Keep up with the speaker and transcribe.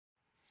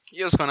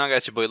Yo, what's going on,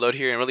 guys? Your boy Lode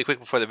here, and really quick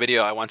before the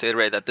video, I want to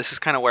iterate that this is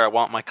kind of where I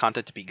want my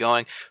content to be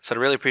going. So I'd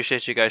really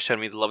appreciate you guys showing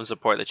me the love and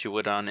support that you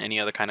would on any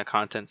other kind of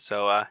content.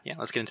 So yeah,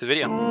 let's get into the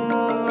video.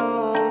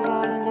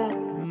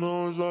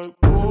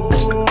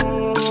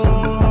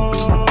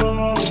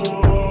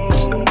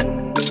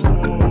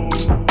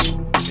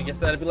 I guess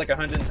that'd be like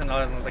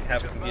 $110 and it's like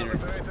half a computer.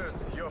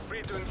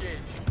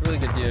 Really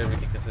good deal,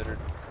 everything considered.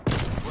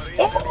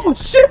 Oh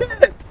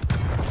shit!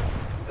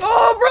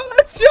 Oh, bro,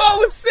 that shot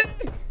was sick!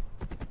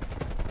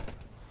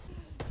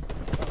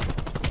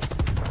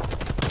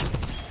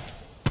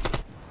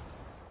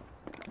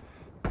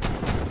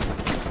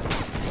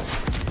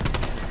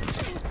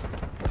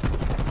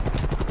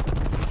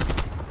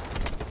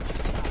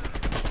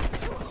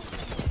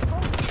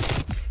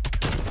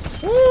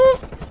 Woo!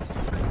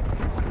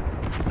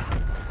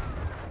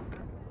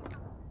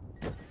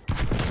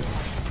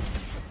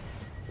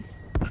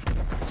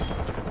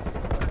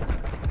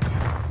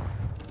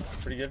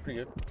 Pretty good, pretty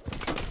good.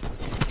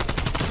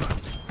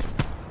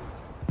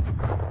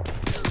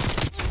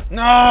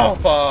 No!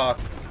 Fuck!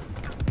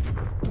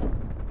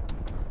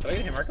 Did I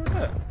get hit marker with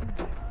that?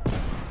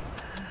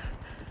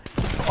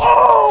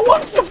 Oh!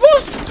 What the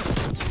fuck?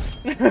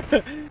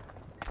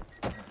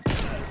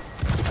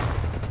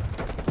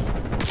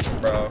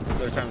 Bro,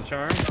 third time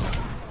charm.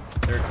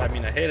 I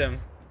mean, I hit him.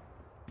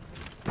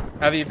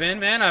 How have you been,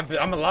 man?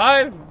 I'm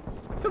alive.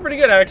 I feel pretty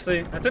good,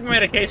 actually. I took my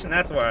medication,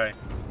 that's why.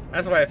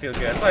 That's why I feel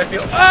good. That's why I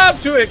feel up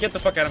to it. Get the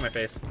fuck out of my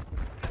face.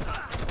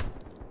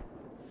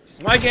 This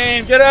is my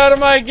game. Get out of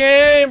my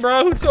game,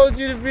 bro. Who told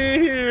you to be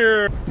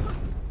here?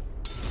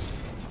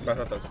 I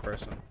thought that was a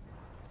person.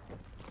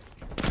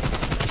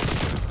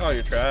 Oh,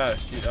 you're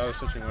trash. Dude, I was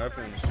switching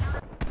weapons.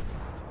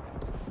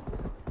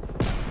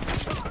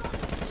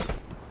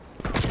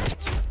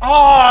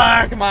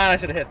 Oh, come on. I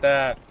should have hit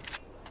that.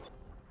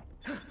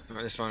 I'm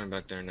just spawning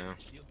back there now.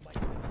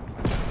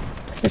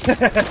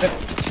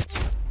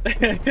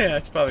 Yeah, I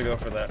should probably go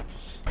for that.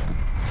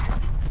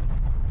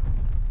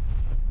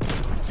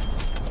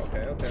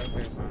 Okay,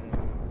 fine.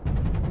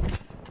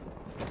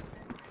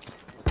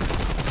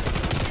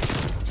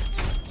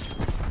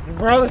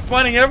 Bro, they're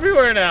spawning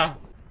everywhere now.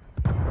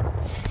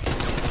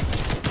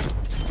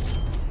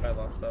 I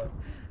lost that.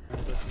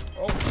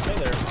 Oh, hey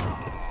there.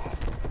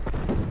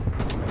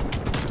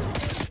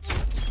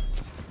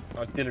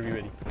 Oh, dinner be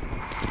ready.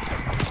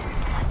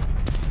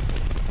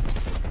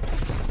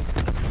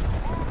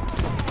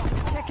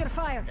 Check your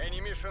fire.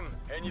 Any mission,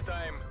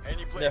 anytime,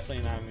 any place.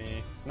 Definitely not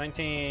me.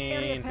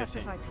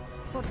 1915.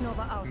 Put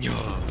Nova out.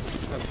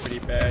 That's a pretty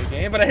bad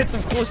game, but I hit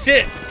some cool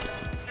shit.